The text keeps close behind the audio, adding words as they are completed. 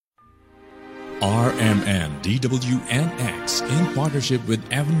RMN DWNX in partnership with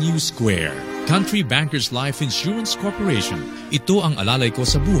Avenue Square, Country Bankers Life Insurance Corporation, Ito ang Alalay Ko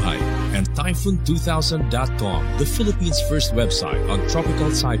sa Buhay, and Typhoon2000.com, the Philippines' first website on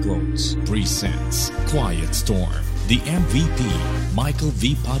tropical cyclones, presents Quiet Storm, the MVP Michael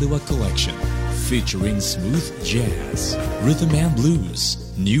V. Padua Collection, featuring smooth jazz, rhythm and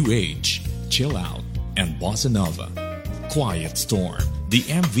blues, new age, chill out, and bossa nova. Quiet Storm, the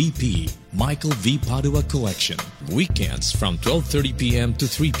MVP Michael V. Padua Collection. Weekends from 12:30 p.m. to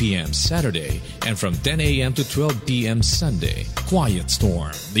 3 p.m. Saturday and from 10 a.m. to 12 p.m. Sunday. Quiet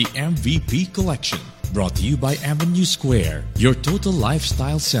Storm, the MVP Collection. Brought to you by Avenue Square, your total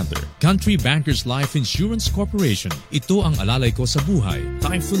lifestyle center. Country Bankers Life Insurance Corporation. Ito ang Alalay Ko sa Buhay.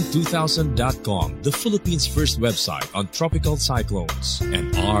 Typhoon2000.com, the Philippines' first website on tropical cyclones.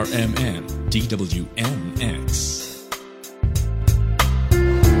 And RMN DWNX.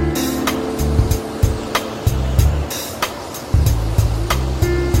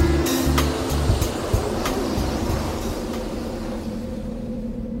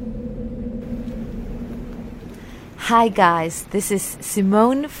 Hi guys, this is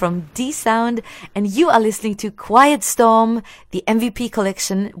Simone from D-Sound and you are listening to Quiet Storm, the MVP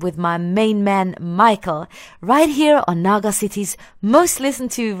collection with my main man Michael, right here on Naga City's most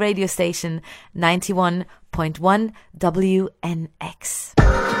listened to radio station, 91.1 WNX.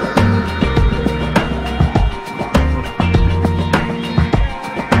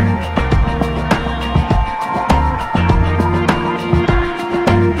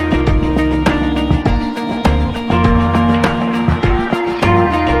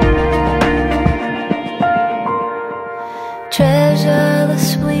 Treasure the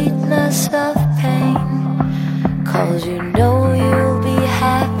sweetness of pain, 'cause you know you'll be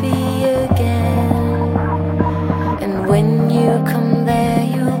happy again. And when you come there,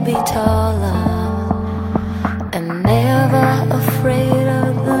 you'll be taller and never afraid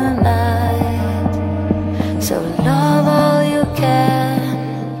of the night. So love all you can,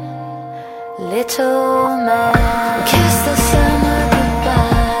 little man. Kiss the summer goodbye.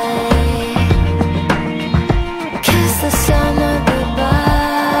 Kiss the summer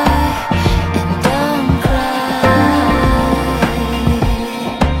goodbye and don't cry.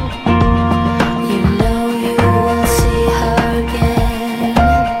 You know you will see her again.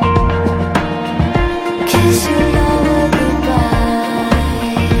 Kiss your lover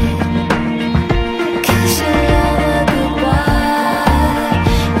goodbye. Kiss your lover goodbye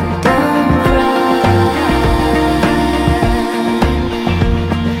and don't cry.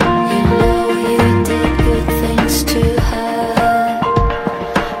 You know you did good things to her,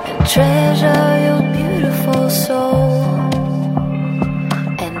 and treasure your beautiful soul,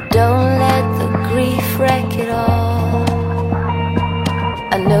 and don't let the grief wreck it all.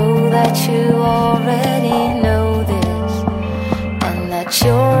 I know that you already know this, and that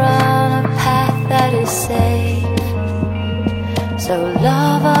you're on a path that is safe. So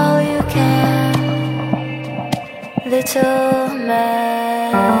love all you can, little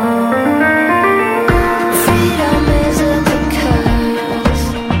man. Freedom isn't a curse.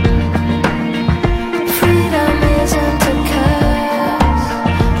 Freedom isn't a curse.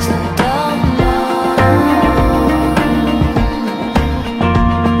 So don't mourn.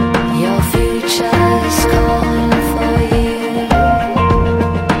 Your future is calling for you.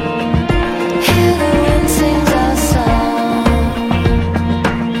 Hear the wind sings our song.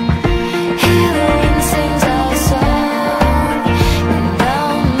 Hear the wind sings our song. And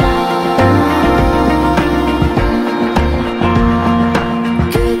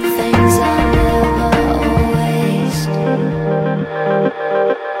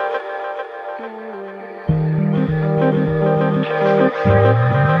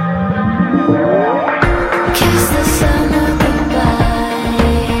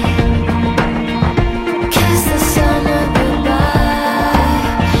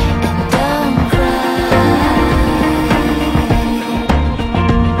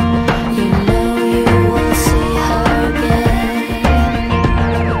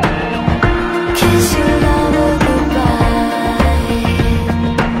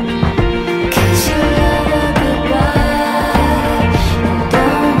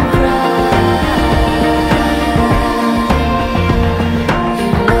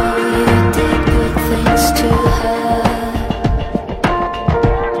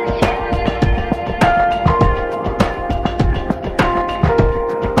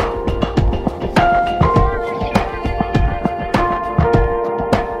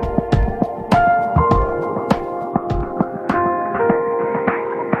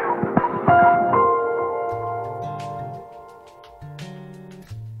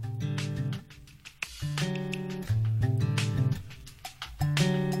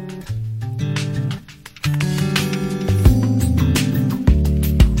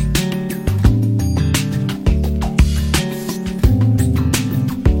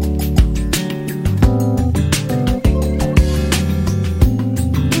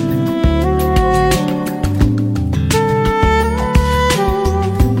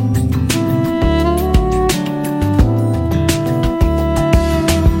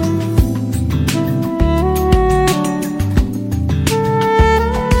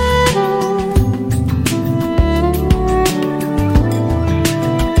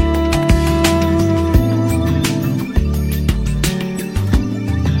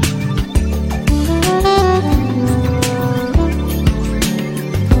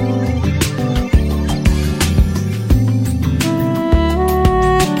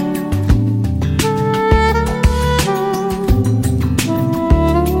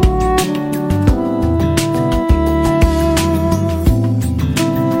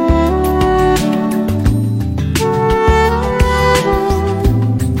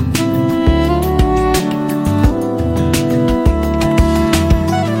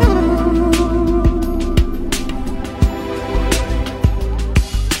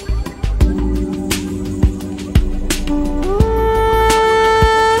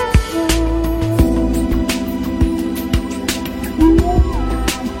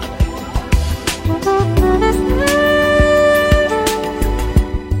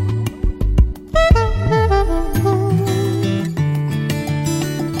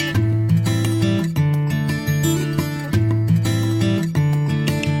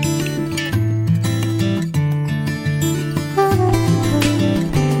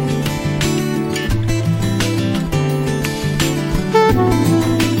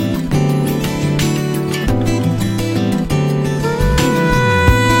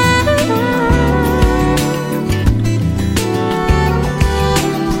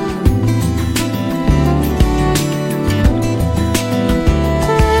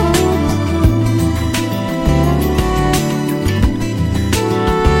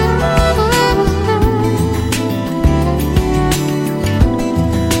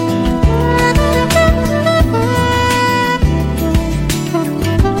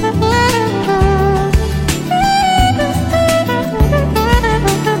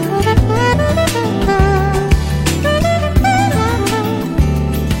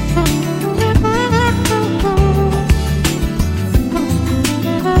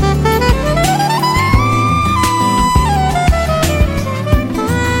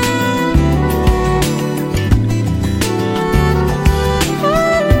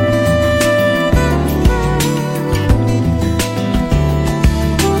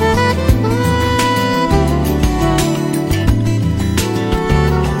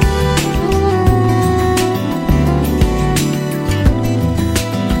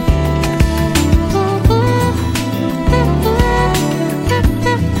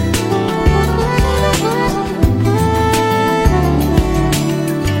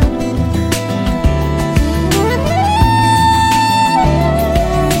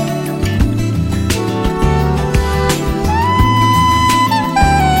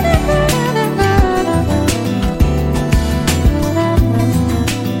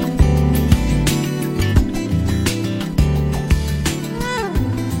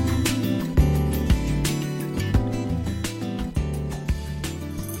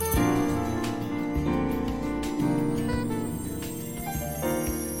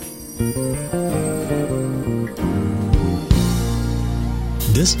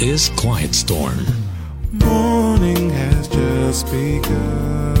This is Quiet Storm. Morning has just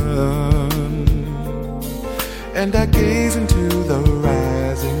begun, and I gaze into the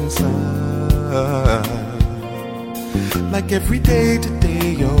rising sun. Like every day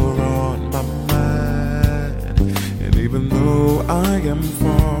today you're on my mind, and even though I am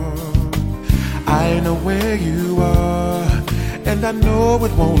far, I know where you are, and I know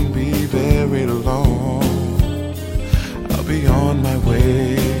it won't be very long. I'll be on my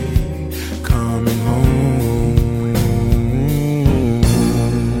way, coming home.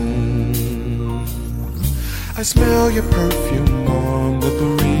 I smell your perfume on the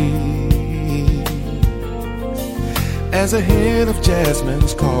breeze, as a hint of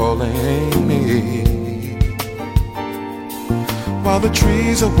jasmine's calling me, while the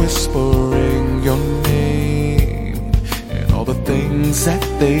trees are whispering your name, and all the things that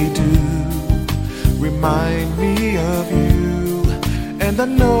they do remind me of you, and I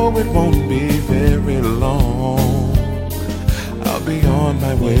know it won't be very long. I'll be on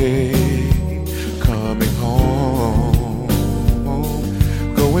my way, coming home,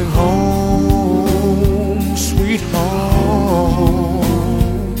 going home, sweet home.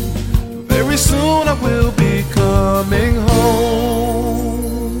 Very soon I will be coming home,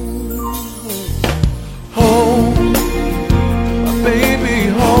 home, my baby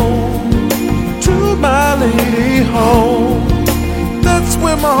home, to my lady home. That's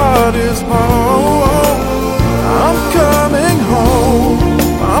where my heart is home. I'm coming home,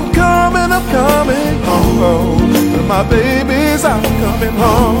 I'm coming home. To my babies, I'm coming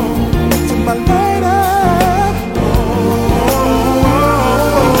home. To my lady.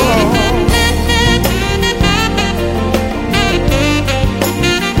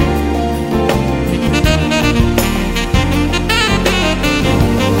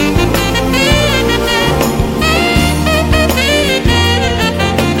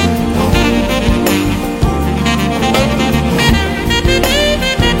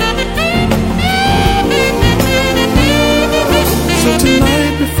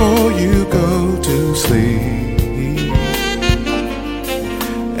 Before you go to sleep,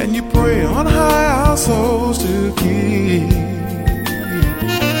 and you pray on high our souls to keep,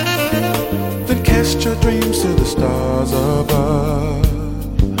 then cast your dreams to the stars above,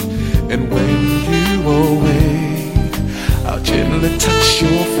 and when you awake, I'll gently touch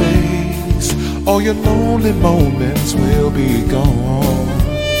your face. All your lonely moments will be gone.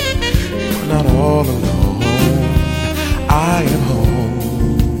 You're not all alone, I am home.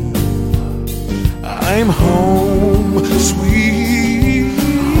 I'm home, sweet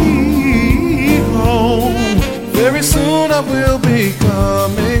home. Very soon I will be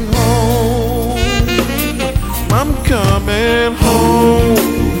coming home. I'm coming home,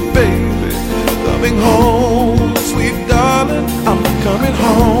 baby, coming home, sweet darling. I'm coming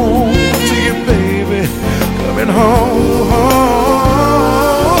home to you, baby, coming home.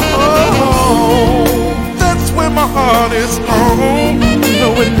 That's where my heart is home. No,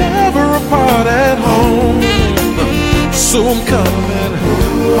 we're never apart at home, so I'm coming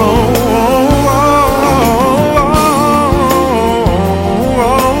home,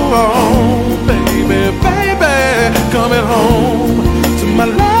 baby, baby, coming home to my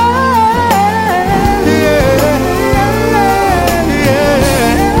life, yes,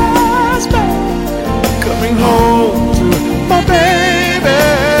 coming home to my baby,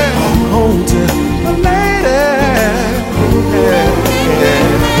 home to my lady.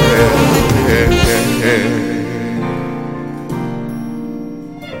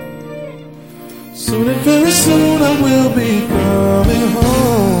 Soon and very soon I will be coming home.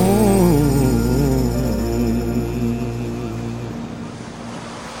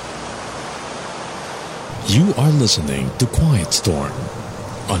 You are listening to Quiet Storm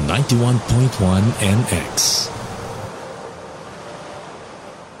on 91.1 NX.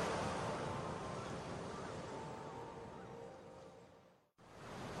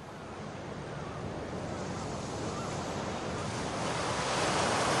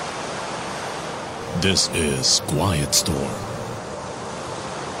 This is Quiet Storm.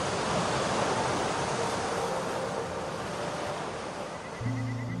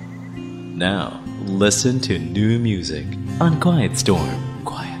 Now, listen to new music on Quiet Storm.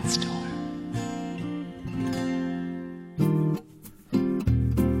 Quiet Storm.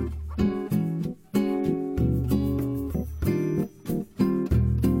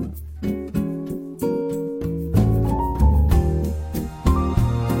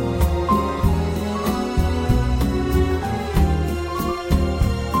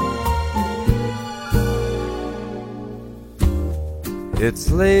 It's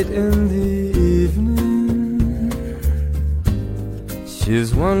late in the evening.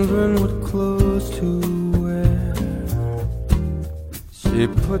 She's wondering what clothes to wear. She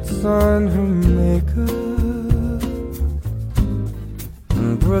puts on her makeup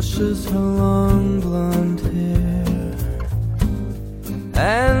and brushes her long blonde hair.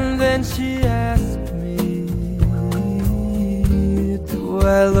 And then she asks me, do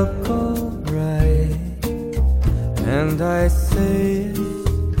I look alright? And I say,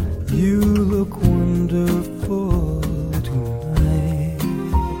 you look wonderful tonight.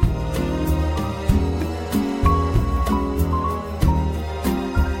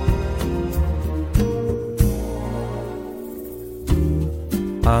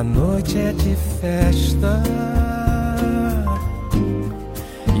 A noite é de festa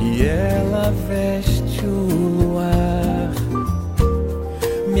e ela veste o luar,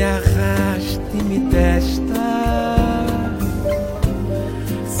 me arrasta e me testa,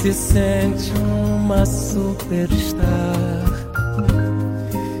 se sente uma superstar.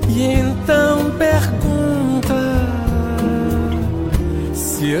 E então pergunta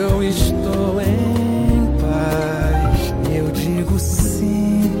se eu estou em paz. Eu digo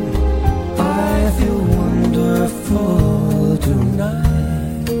sim. I feel wonderful tonight.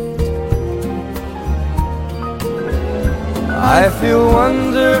 I feel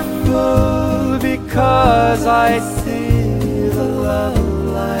wonderful because I see the love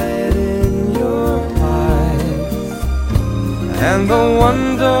light in your eyes. And the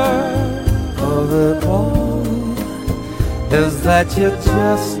wonder of it all is that you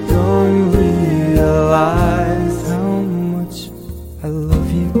just don't realize how much I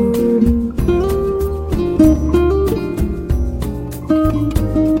love you.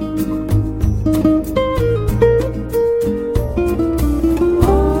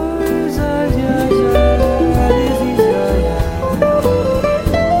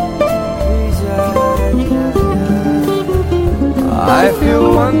 I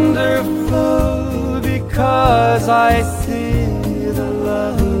feel wonderful because I see the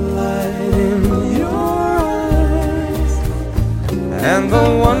love light in your eyes. And the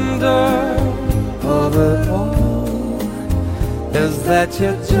wonder of it all is that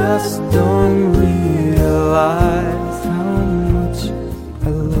you just don't realize how much I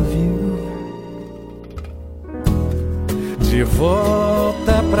love you. De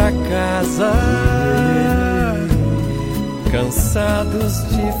volta pra casa, cansados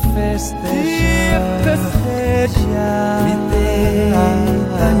de festejar, me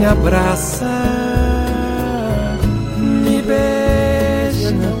deita, me abraça, me beija,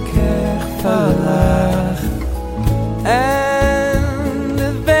 não quer falar. And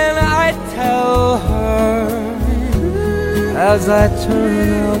then I tell her as I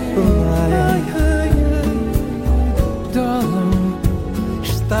turn out the light, darling,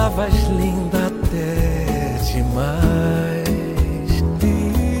 estavas linda até demais.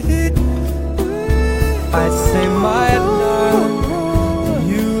 I say, my darling,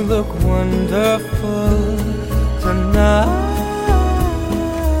 you look wonderful tonight.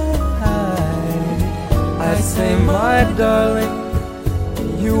 I say, my darling,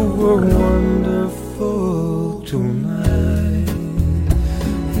 you were wonderful tonight.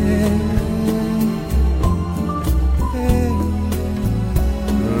 Hey, hey,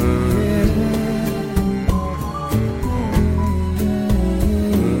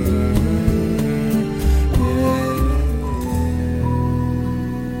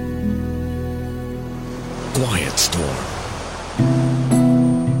 Quiet Storm.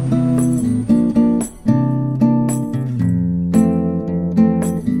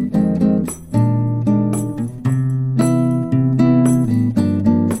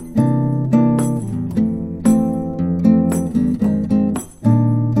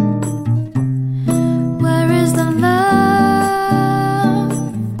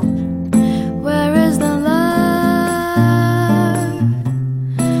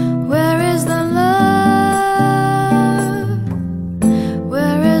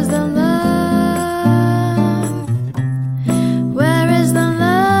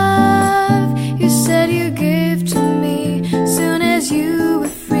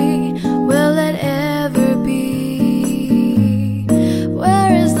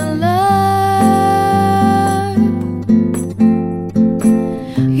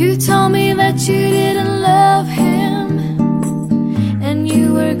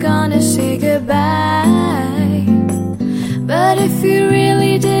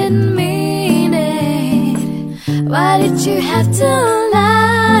 Why did you have to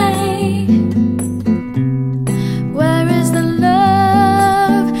lie? Where is the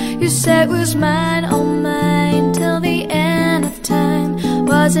love you said was mine, all mine, till the end of time?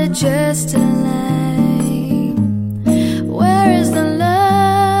 Was it just a lie? Where is the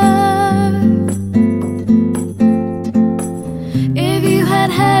love? If you had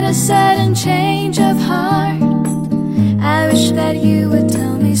had a sudden change of heart, I wish that you would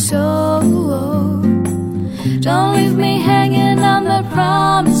tell me so. Don't leave me hanging on the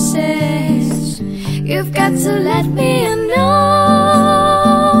promises. You've got to let me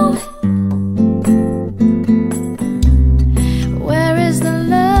know. Where is the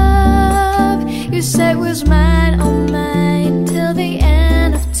love you said was mine, oh mine, till the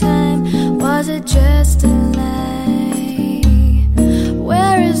end of time? Was it just a lie?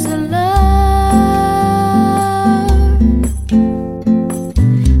 Where is the love?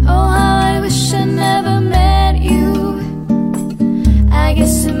 Oh, how I wish I never met you. I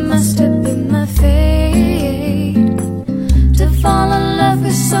guess it must have been my fate to fall in love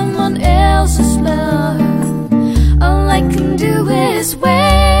with someone else's love. All I can do is wait.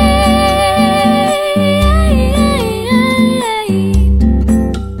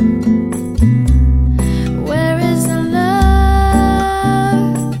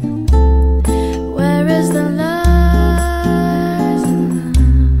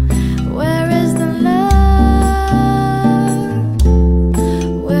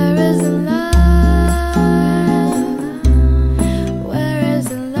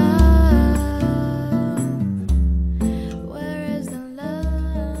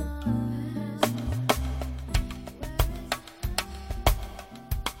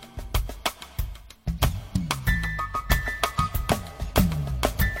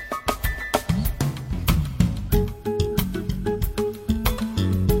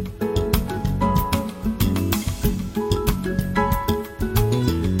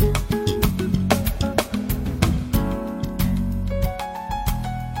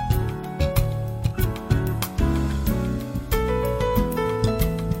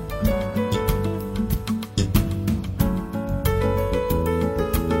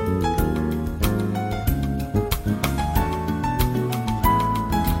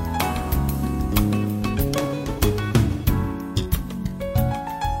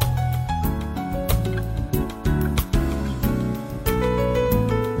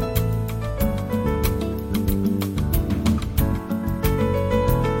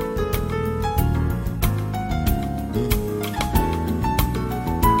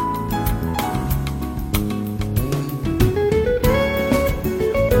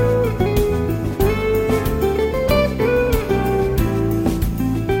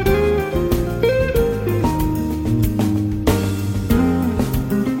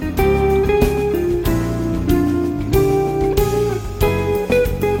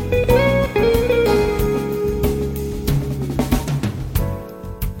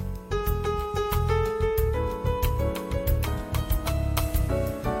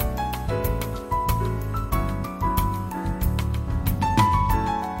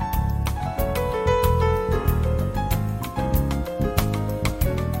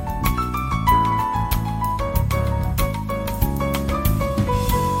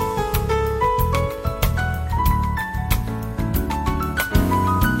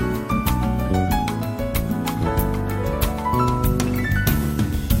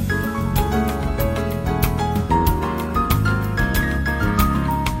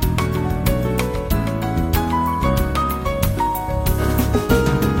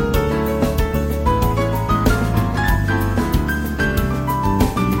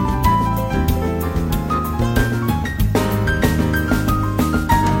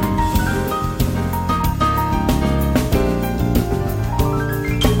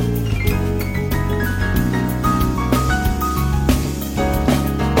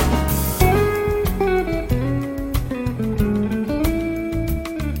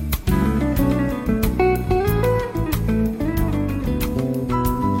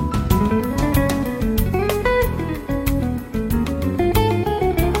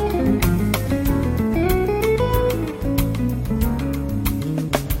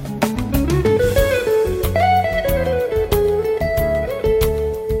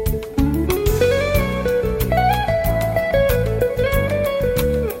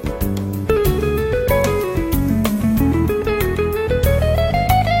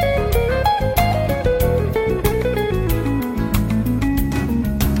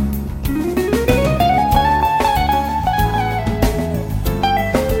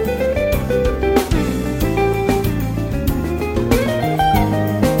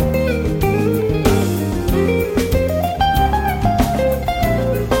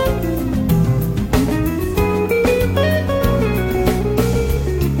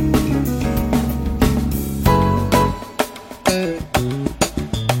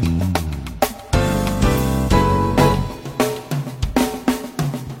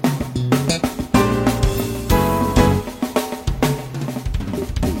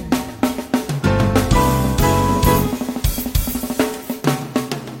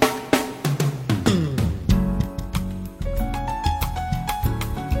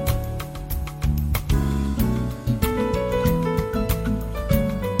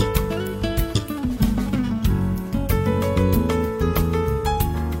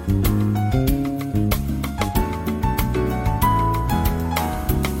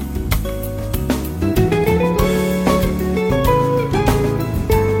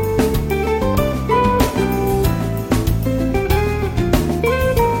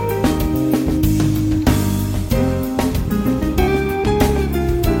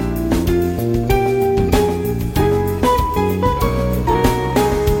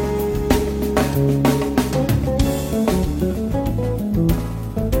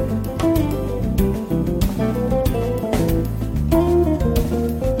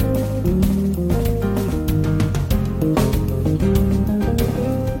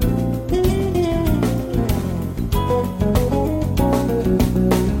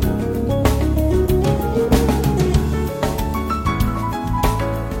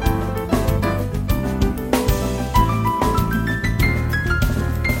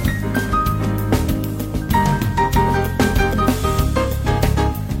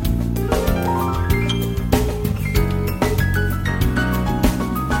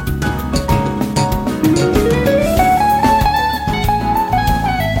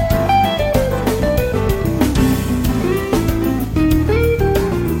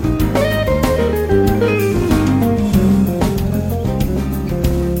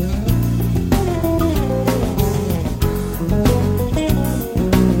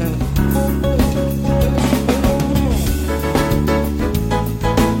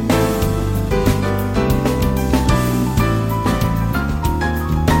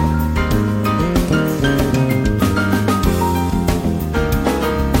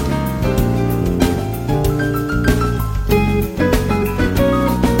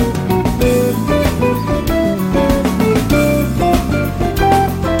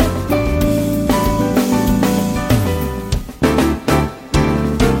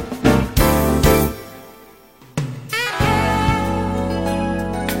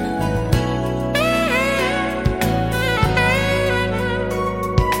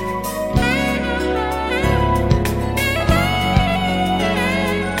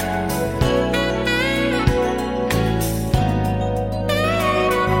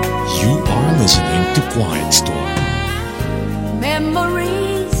 You are listening to Quiet Storm.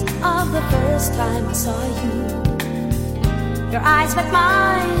 Memories of the first time I saw you. Your eyes met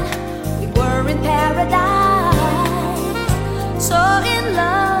mine. We were in paradise. So in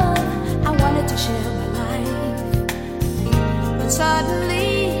love, I wanted to share my life. But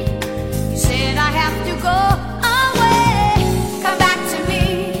suddenly, you said I have to go away. Come back to me.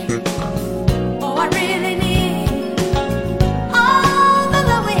 Oh, I really need all the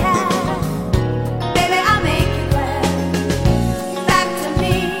love we had. Baby, I'll make you glad. Back to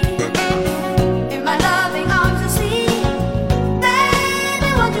me. In my loving arms to see. Baby,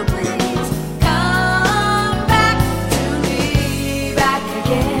 won't you please come back to me. Back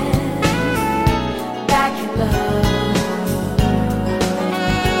again. Back in love.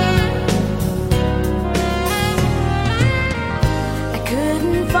 I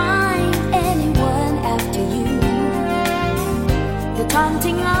couldn't find anyone after you. The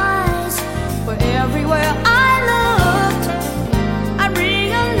taunting eyes were everywhere I looked. I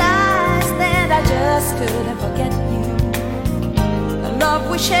realized that I just couldn't forget you. The love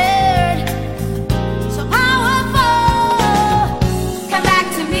we shared, so powerful. Come back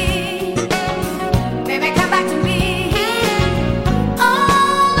to me, baby, come back to me.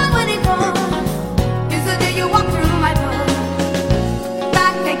 All I'm waiting for is the day you walk through my door.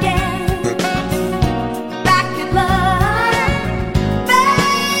 Back again, back in love.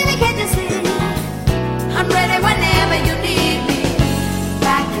 Baby, can't you see? I'm ready whenever you need me.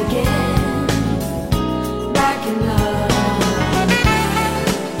 Back again, back in love.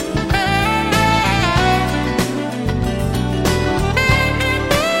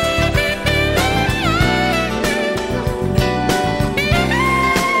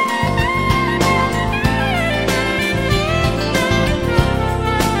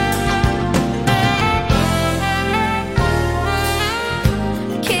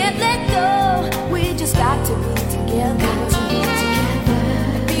 Can't let go. We just got to be together.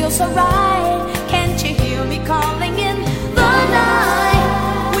 It feels so right. Can't you hear me calling in the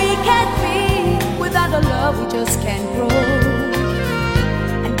night? We can't be without a love. We just can't grow.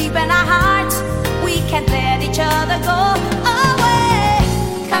 And deep in our hearts, we can't let each other go away.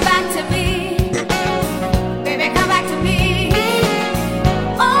 Come back to me, baby. Come back to me.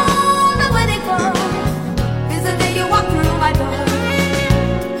 All I'm waiting for is the day you walk through my door.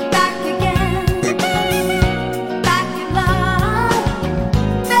 Back again, back in love.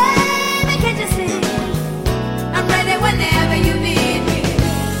 Baby, can't you see? I'm ready whenever you need me.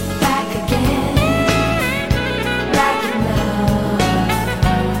 Back again, back in love.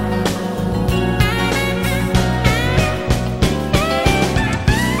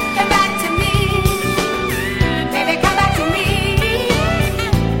 Come back to me, baby, come back to me.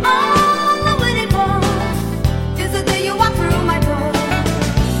 All I'm waiting for is the day you walk through my door.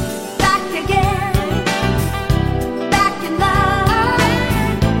 Back again, back in love.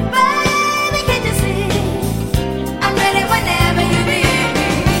 Baby, can't you see? I'm ready whenever you need me.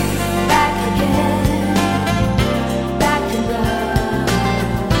 Back again, back in love.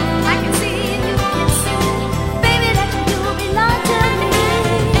 I can see you can see, baby, that you do belong to me.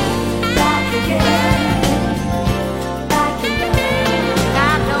 Back again, back in love.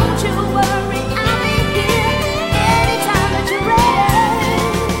 Now don't you worry, I'll be here anytime that you're ready.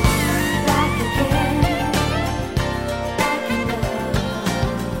 Back again, back in love.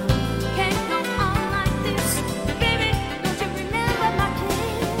 Can't go on like this, baby. Don't you remember my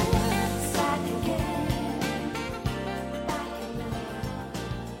kiss? Back again, back in love.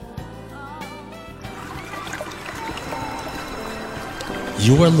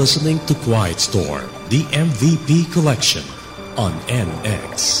 You are listening to Quiet Storm, the MVP collection on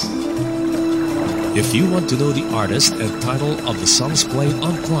NX. If you want to know the artist and title of the songs played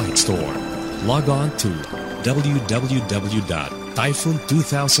on Quiet Storm, log on to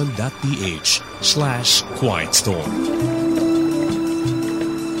www.typhoon2000.ph/quietstorm.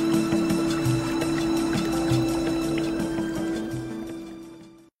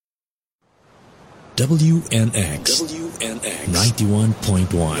 WNX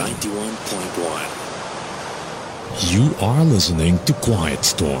 91.1. You are listening to Quiet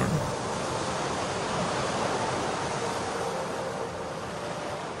Storm.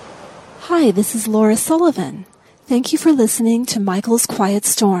 Hi, this is Laura Sullivan. Thank you for listening to Michael's Quiet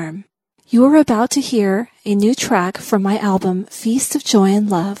Storm. You are about to hear a new track from my album Feast of Joy and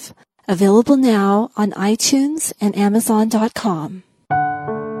Love, available now on iTunes and Amazon.com.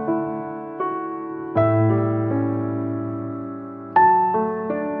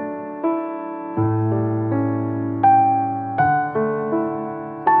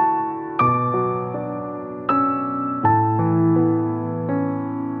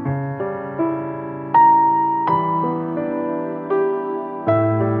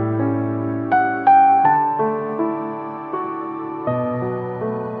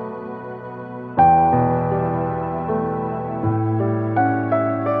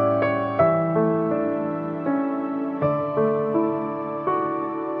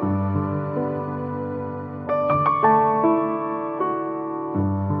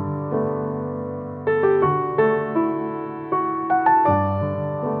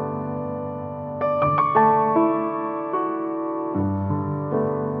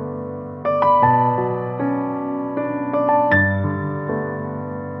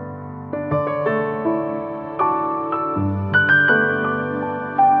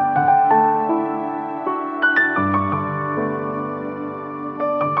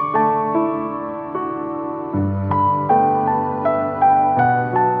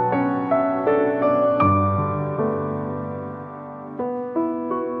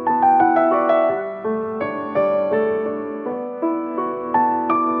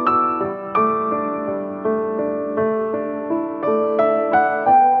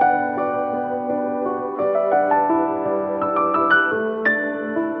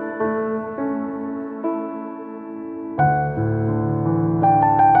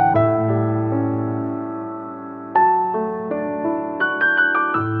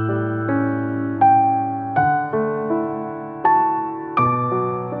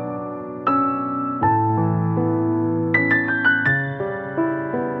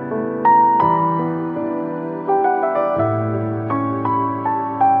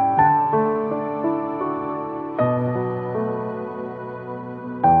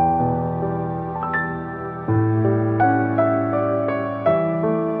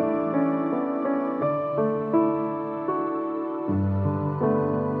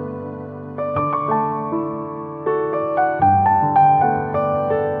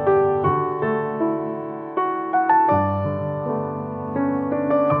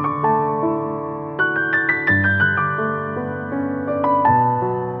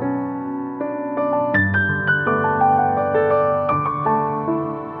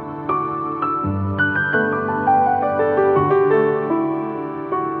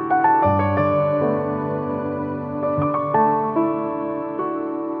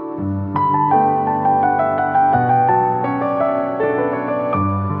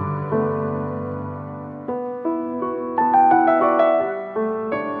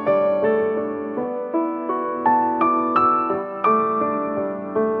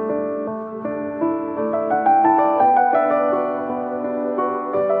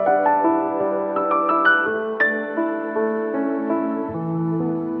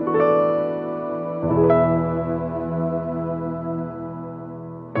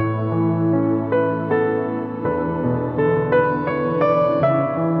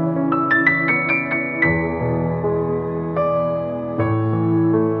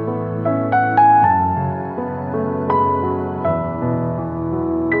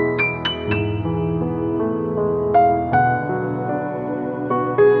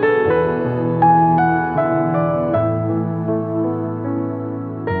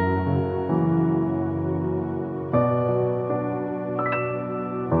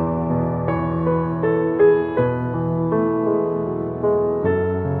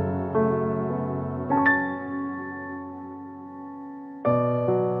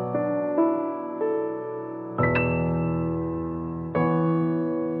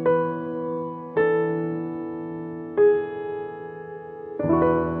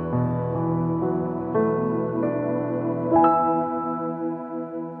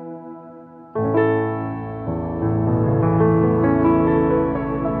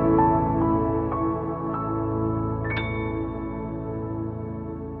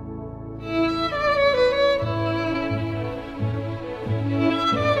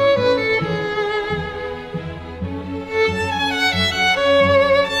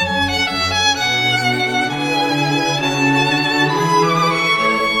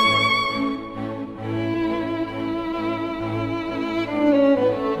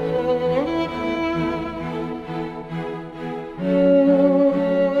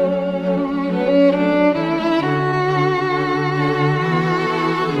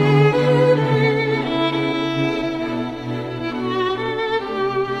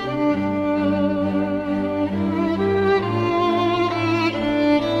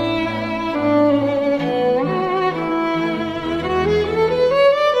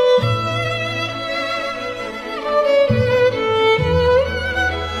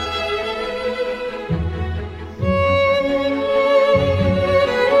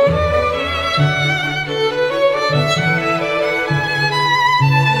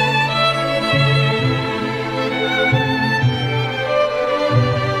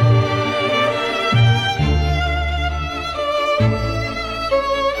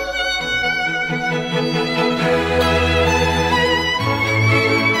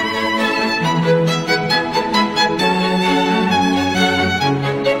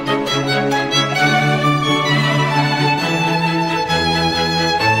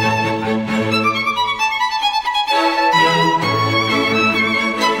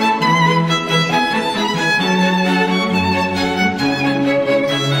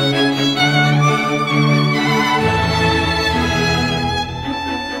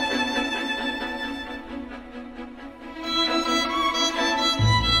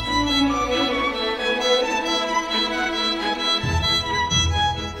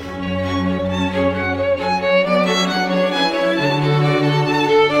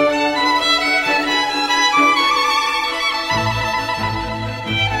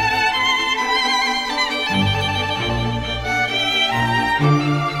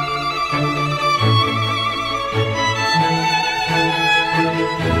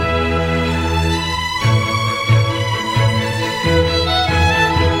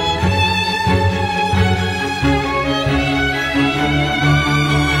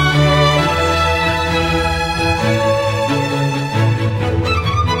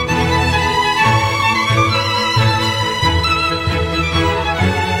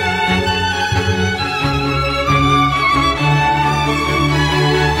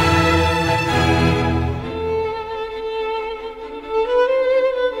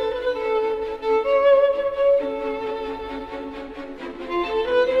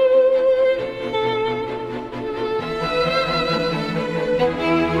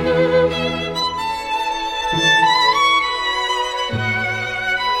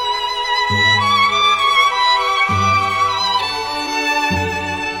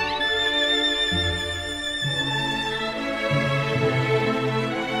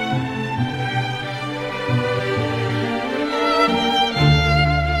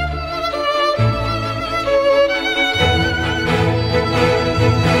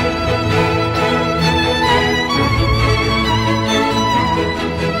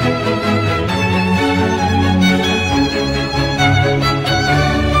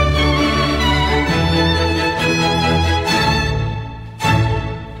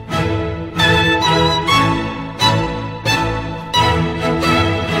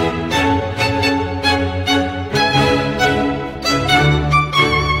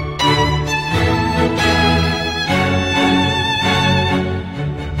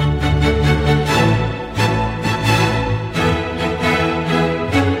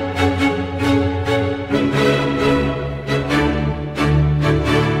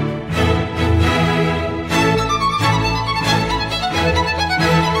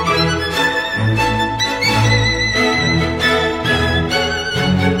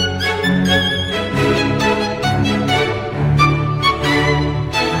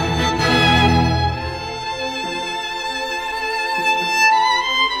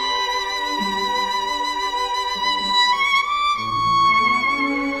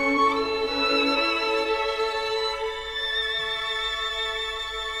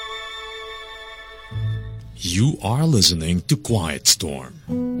 are listening to Quiet Storm.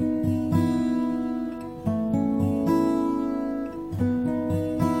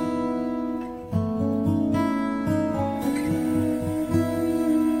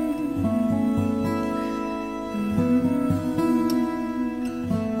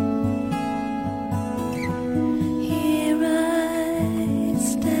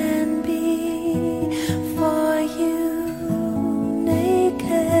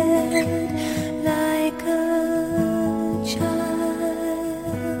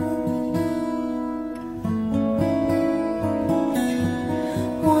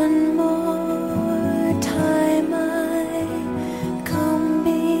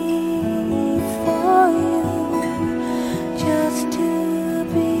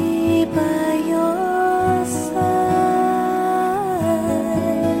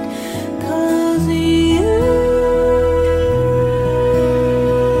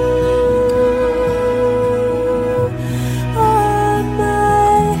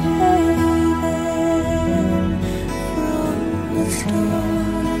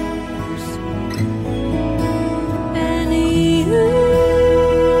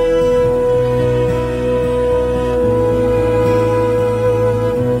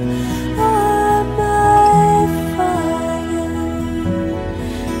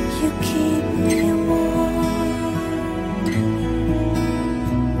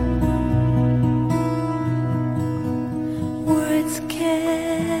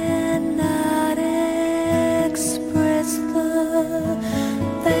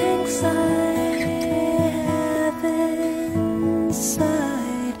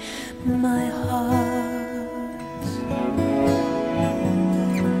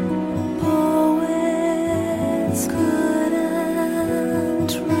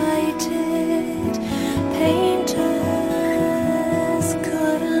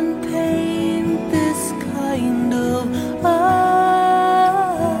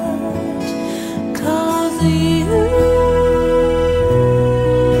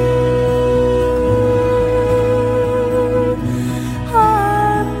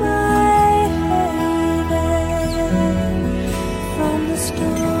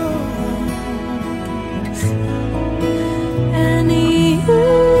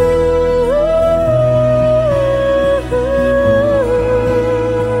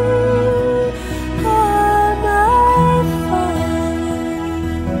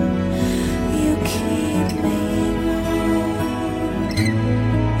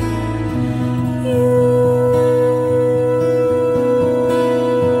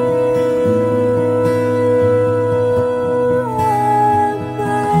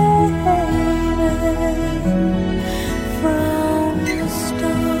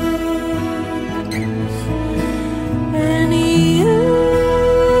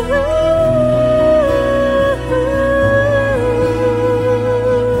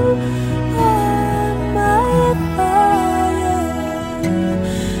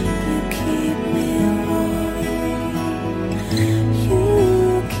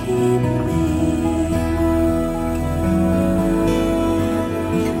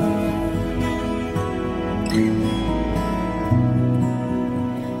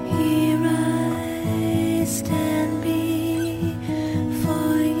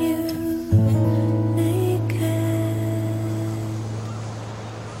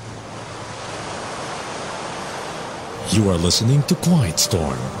 You are listening to Quiet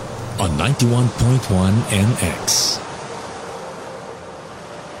Storm on 91.1 NX.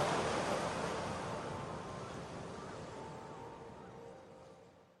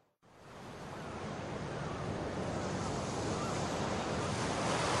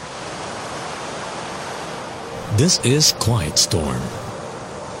 This is Quiet Storm.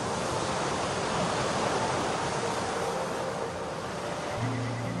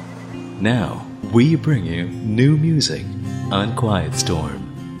 Now, we bring you new music on Quiet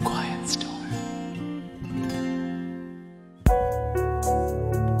Storm. Quiet Storm.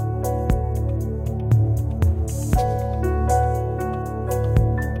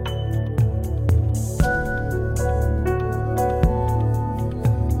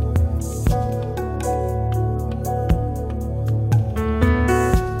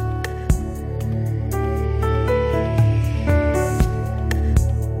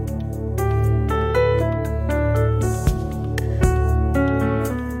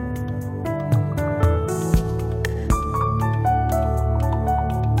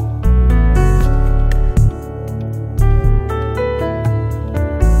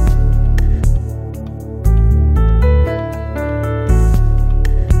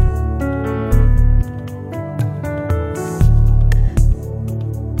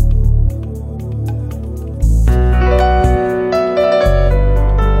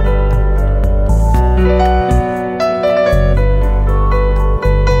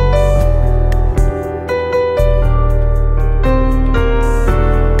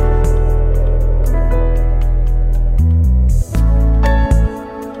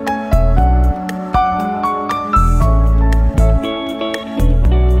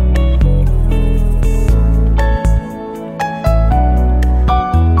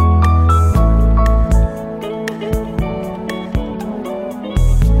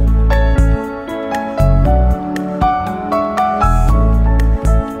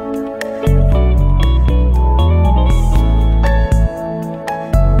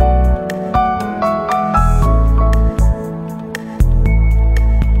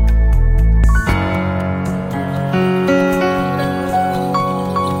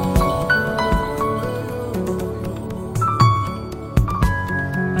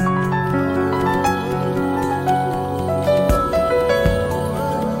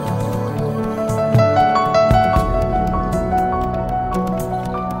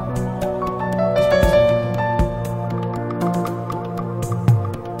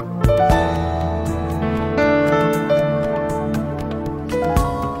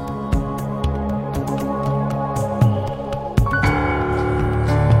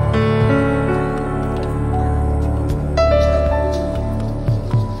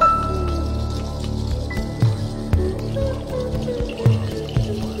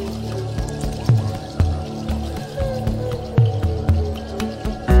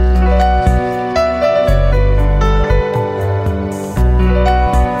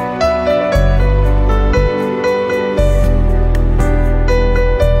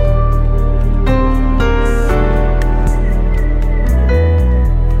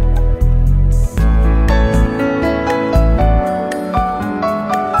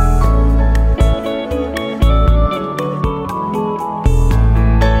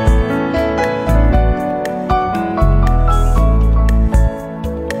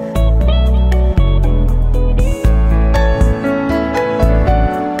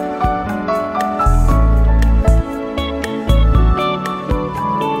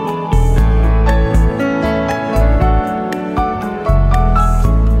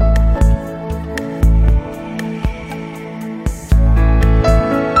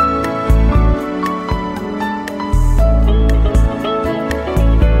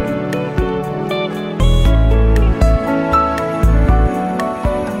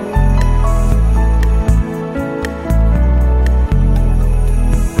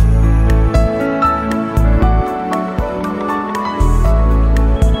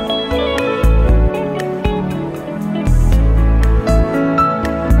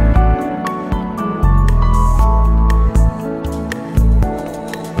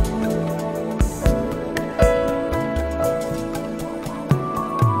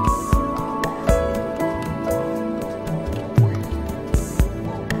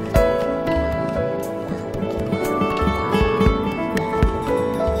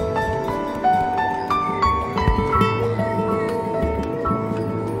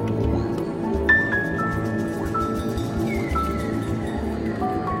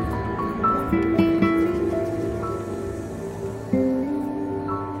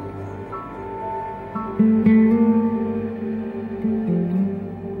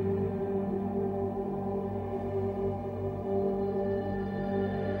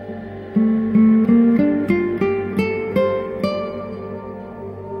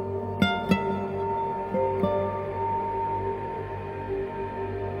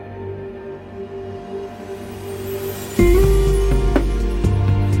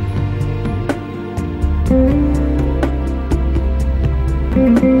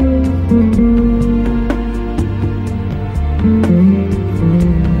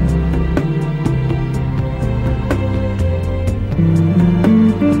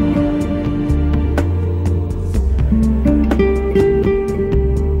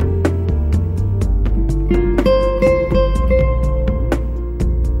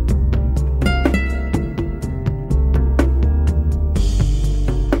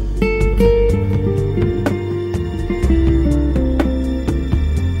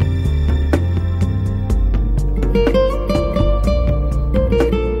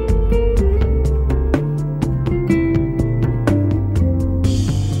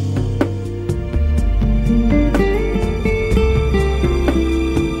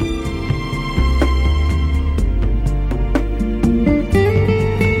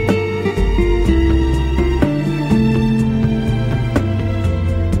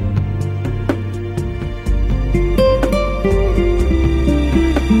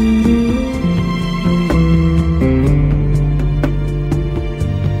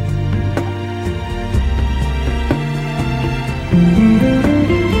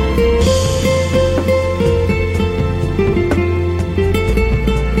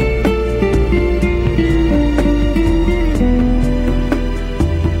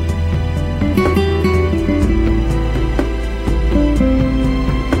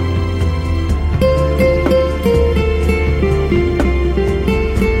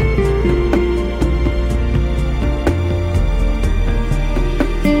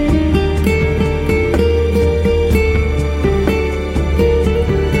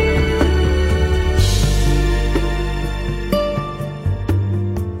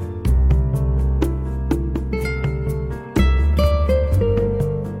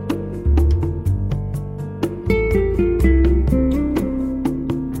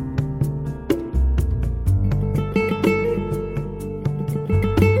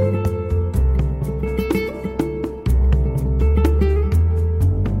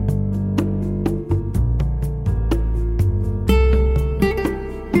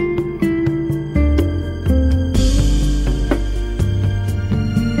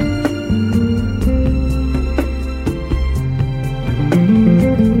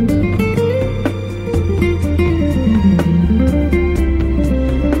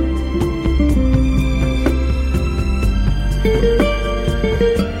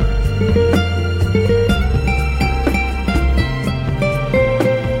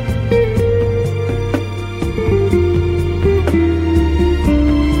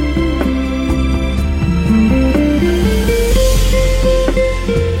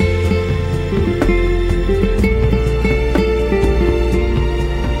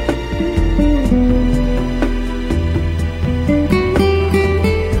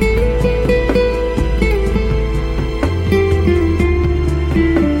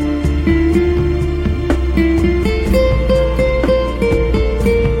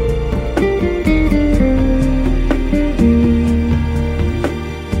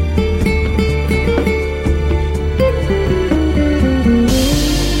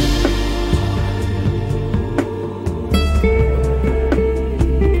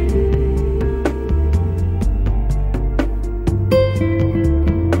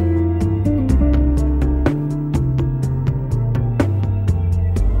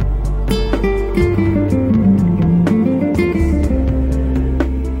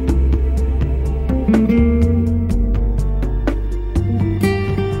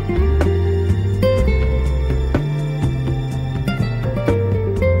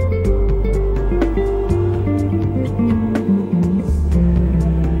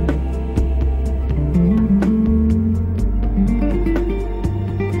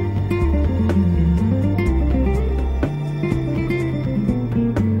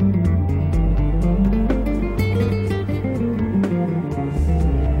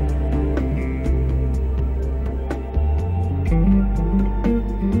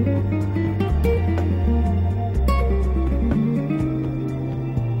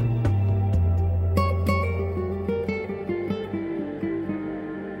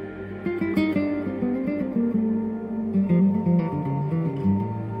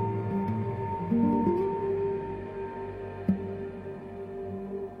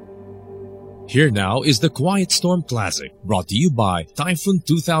 Here now is the Quiet Storm Classic, brought to you by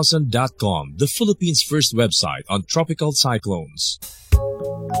Typhoon2000.com, the Philippines' first website on tropical cyclones.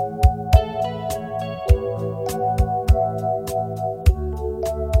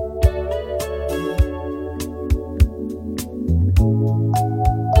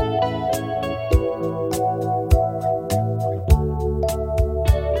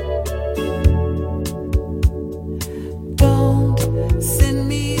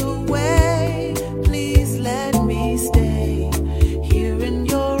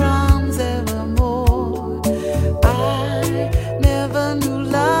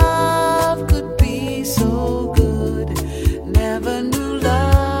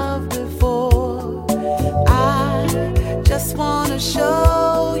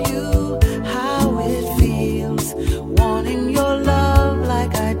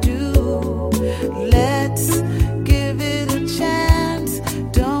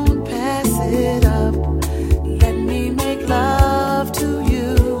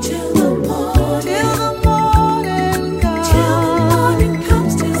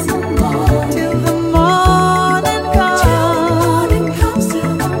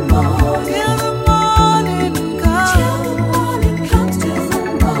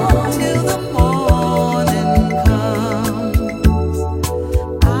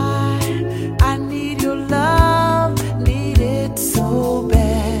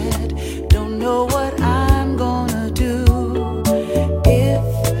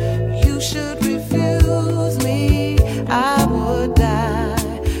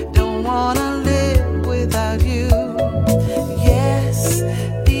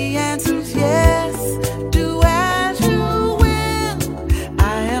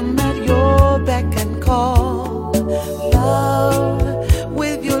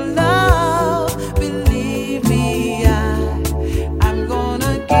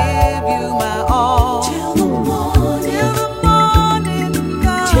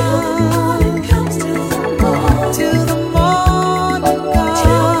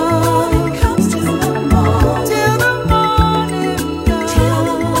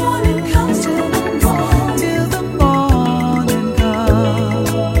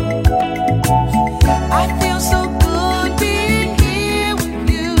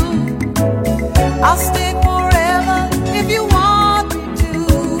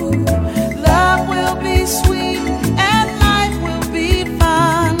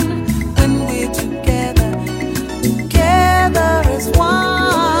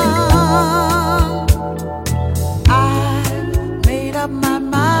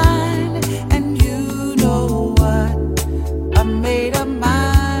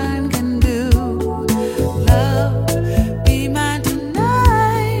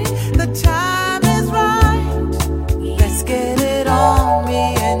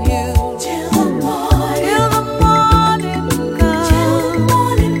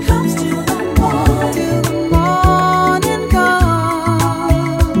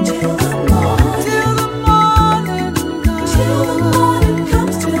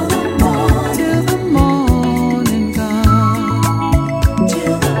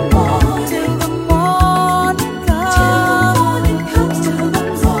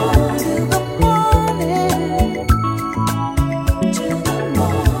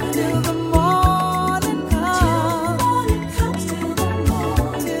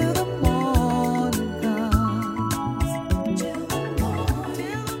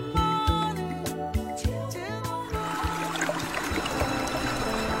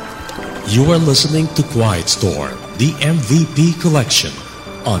 You are listening to Quiet Storm, the MVP collection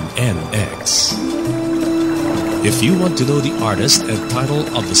on NX. If you want to know the artist and title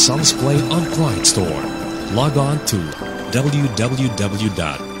of the songs played on Quiet Storm, log on to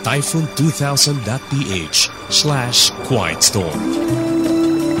www.typhoon2000.ph/quietstorm.